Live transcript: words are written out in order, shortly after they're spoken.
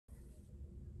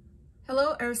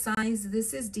Hello, Earth signs.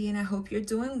 This is Dee, and I hope you're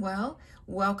doing well.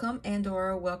 Welcome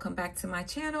and/or welcome back to my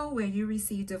channel where you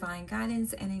receive divine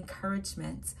guidance and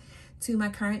encouragement. To my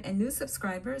current and new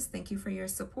subscribers, thank you for your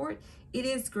support. It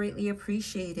is greatly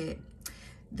appreciated.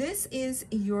 This is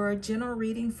your general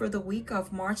reading for the week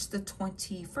of March the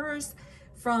 21st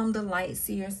from the Light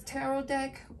Seers Tarot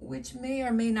deck, which may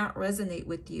or may not resonate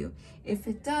with you. If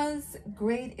it does,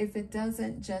 great. If it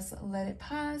doesn't, just let it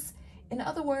pass. In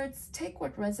other words, take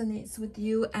what resonates with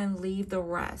you and leave the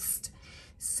rest.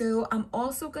 So I'm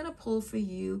also going to pull for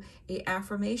you a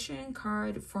affirmation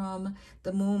card from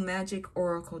the Moon Magic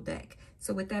Oracle deck.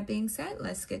 So with that being said,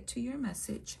 let's get to your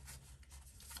message.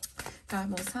 God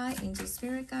Most High, Angel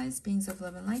Spirit Guides, Beings of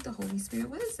Love and Light, the Holy Spirit,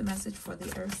 what is the message for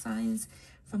the Earth signs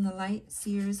from the Light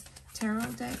Seers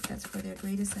Tarot deck? That's for their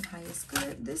greatest and highest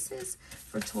good. This is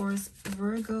for Taurus,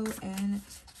 Virgo, and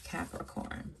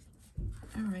Capricorn.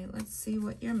 All right, let's see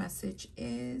what your message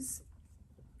is.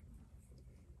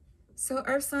 So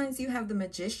Earth signs, you have the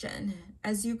Magician.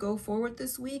 As you go forward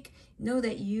this week, know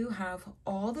that you have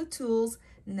all the tools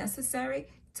necessary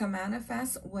to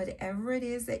manifest whatever it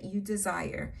is that you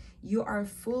desire. You are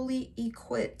fully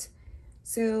equipped.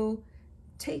 So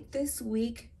take this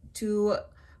week to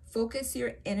focus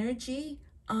your energy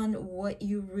on what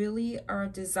you really are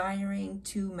desiring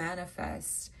to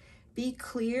manifest. Be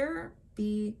clear,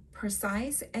 be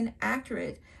precise and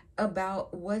accurate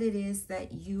about what it is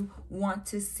that you want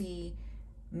to see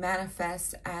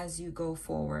manifest as you go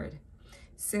forward.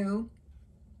 So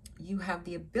you have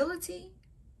the ability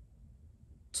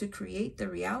to create the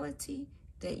reality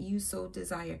that you so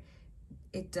desire.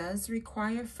 It does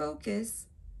require focus,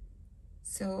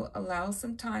 so allow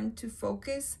some time to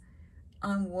focus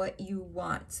on what you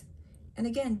want. And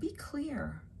again, be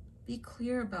clear. Be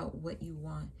clear about what you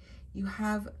want. You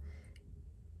have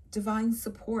divine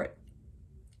support,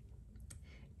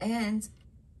 and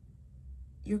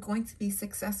you're going to be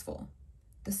successful.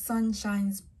 The sun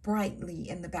shines brightly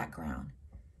in the background,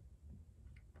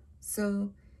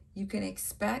 so you can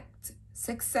expect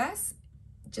success.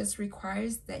 Just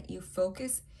requires that you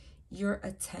focus your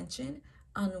attention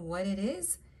on what it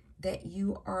is that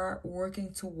you are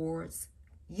working towards.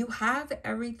 You have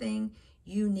everything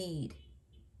you need.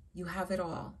 You have it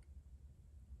all.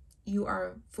 You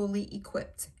are fully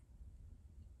equipped.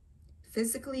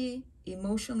 Physically,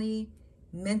 emotionally,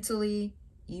 mentally,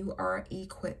 you are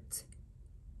equipped.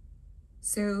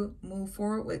 So move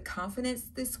forward with confidence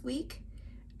this week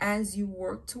as you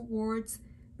work towards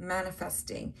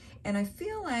manifesting. And I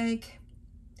feel like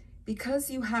because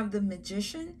you have the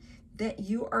Magician, that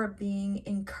you are being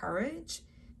encouraged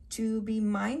to be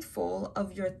mindful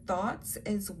of your thoughts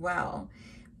as well.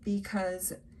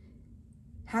 Because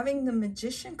having the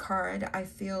Magician card, I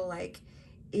feel like,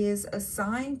 is a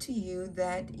sign to you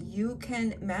that you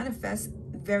can manifest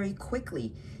very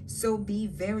quickly. So be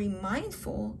very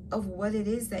mindful of what it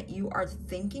is that you are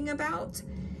thinking about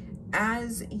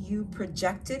as you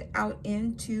project it out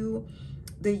into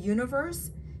the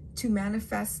universe to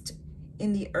manifest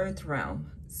in the earth realm.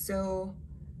 So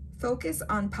focus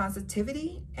on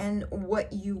positivity and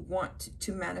what you want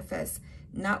to manifest,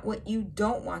 not what you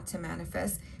don't want to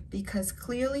manifest, because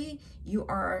clearly you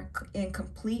are in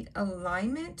complete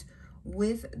alignment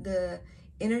with the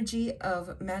energy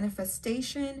of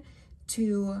manifestation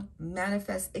to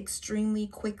manifest extremely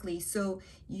quickly. So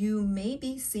you may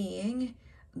be seeing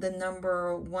the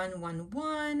number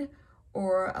 111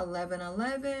 or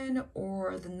 1111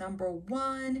 or the number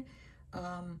 1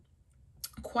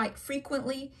 quite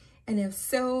frequently. And if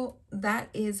so, that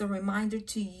is a reminder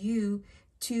to you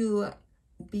to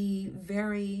be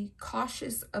very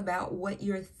cautious about what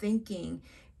you're thinking,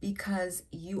 because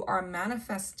you are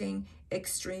manifesting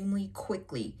extremely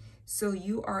quickly. So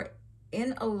you are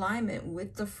in alignment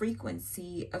with the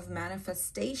frequency of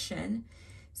manifestation.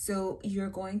 So you're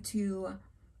going to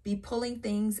be pulling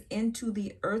things into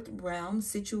the earth realm,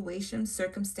 situations,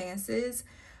 circumstances,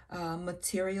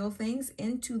 material things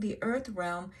into the earth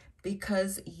realm,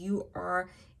 because you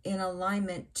are in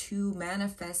alignment to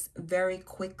manifest very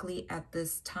quickly at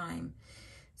this time.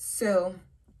 So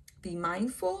be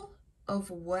mindful of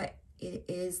what it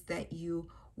is that you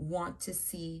want to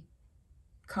see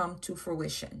come to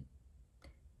fruition.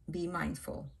 Be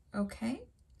mindful, okay?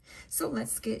 So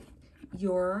let's get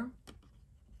your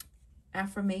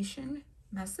affirmation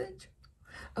message.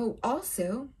 Oh,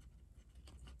 also,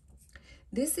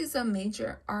 this is a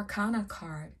major arcana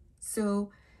card. So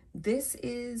this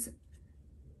is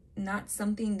not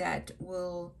something that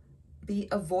will be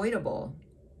avoidable.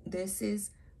 This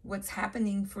is what's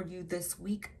happening for you this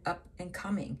week up and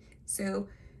coming. So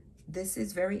this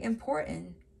is very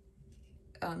important.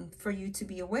 for you to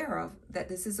be aware of, that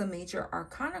this is a major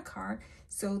arcana card.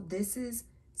 So this is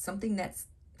something that's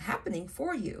happening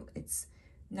for you. It's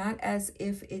not as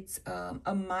if it's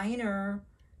a minor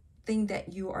thing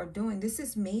that you are doing. This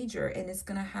is major, and it's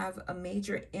going to have a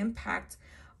major impact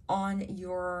on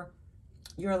your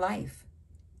life.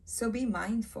 So be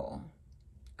mindful.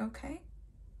 Okay?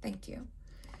 Thank you.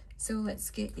 So let's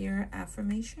get your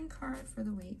affirmation card for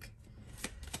the week.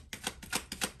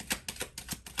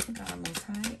 God Most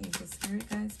High, Angel Spirit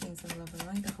Guides, Beings of Love and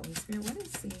Light, the Holy Spirit. What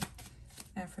is the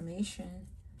affirmation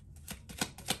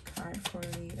card for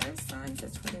the Earth signs?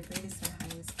 That's for their greatest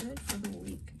and highest good for the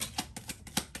week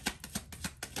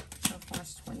of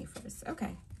March 21st.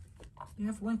 Okay. You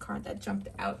have one card that jumped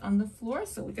out on the floor,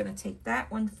 so we're going to take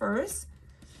that one first.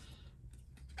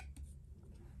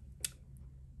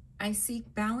 I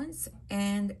seek balance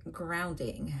and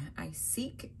grounding. I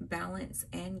seek balance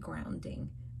and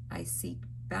grounding. I seek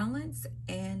balance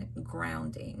and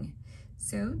grounding.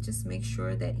 So just make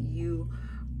sure that you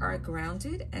are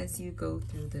grounded as you go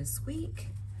through this week.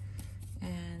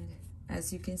 And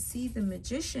as you can see, the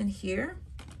Magician here,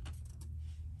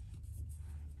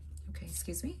 okay,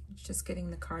 excuse me, just getting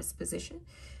the card's position.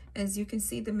 As you can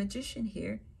see, the Magician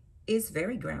here is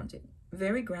very grounded,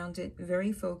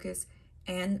 very focused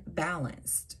and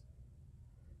balanced.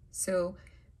 So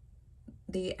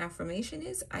the affirmation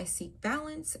is, I seek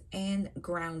balance and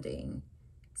grounding.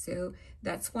 So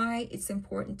that's why it's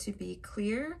important to be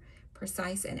clear,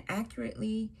 precise, and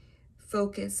accurately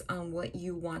focus on what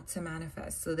you want to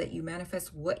manifest, so that you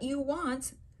manifest what you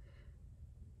want,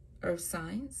 Earth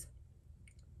signs,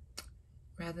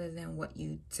 rather than what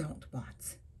you don't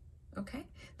want. Okay,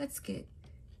 let's get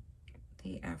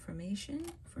the affirmation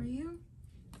for you.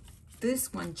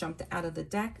 This one jumped out of the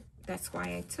deck. That's why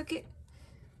I took it.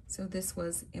 So this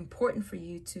was important for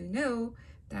you to know.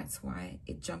 That's why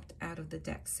it jumped out of the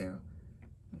deck. So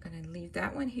I'm going to leave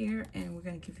that one here, and we're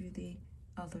going to give you the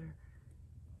other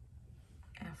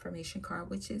affirmation card,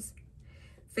 which is,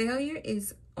 failure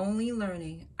is only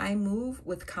learning. I move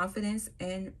with confidence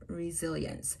and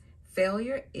resilience.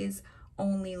 Failure is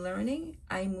only learning.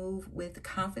 I move with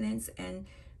confidence and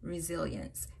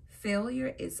resilience.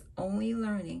 Failure is only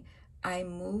learning. I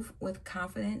move with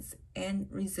confidence and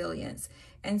resilience.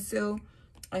 And so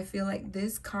I feel like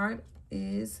this card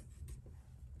is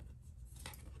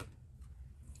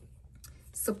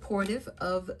supportive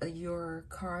of your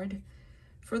card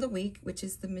for the week, which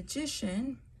is the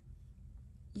Magician.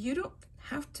 You don't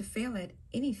have to fail at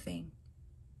anything.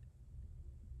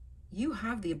 You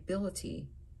have the ability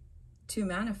to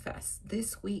manifest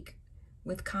this week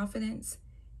with confidence,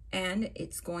 and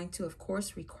it's going to, of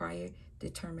course, require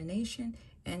determination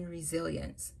and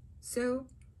resilience. So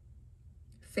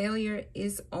failure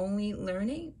is only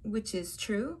learning, which is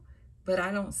true, but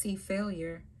I don't see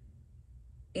failure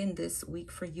in this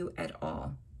week for you at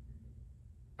all.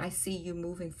 I see you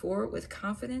moving forward with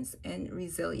confidence and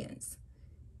resilience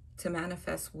to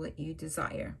manifest what you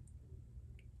desire.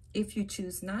 If you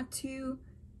choose not to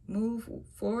move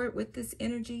forward with this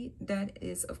energy, that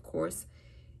is, of course,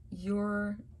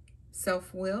 your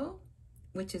self-will,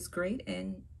 which is great,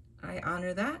 and I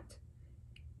honor that.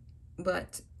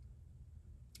 But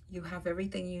you have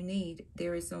everything you need.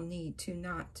 There is no need to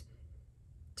not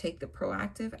take the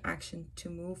proactive action to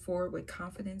move forward with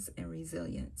confidence and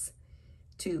resilience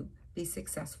to be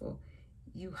successful.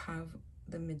 You have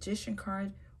the Magician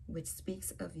card, which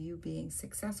speaks of you being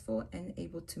successful and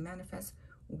able to manifest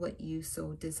what you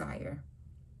so desire.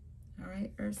 All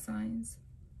right, Earth signs.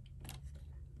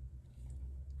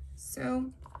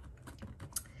 So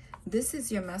this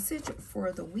is your message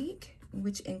for the week,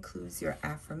 which includes your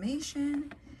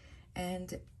affirmation.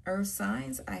 And Earth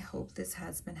signs, I hope this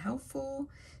has been helpful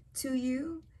to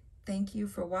you. Thank you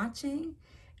for watching.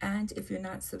 And if you're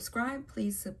not subscribed,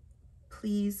 please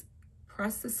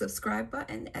press the subscribe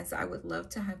button, as I would love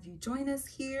to have you join us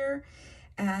here.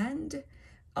 And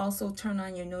also turn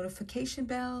on your notification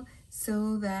bell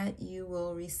so that you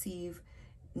will receive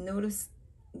notice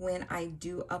when I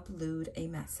do upload a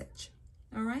message.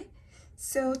 All right,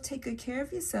 so take good care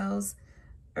of yourselves,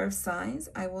 Earth signs.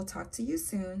 I will talk to you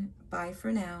soon. Bye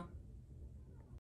for now.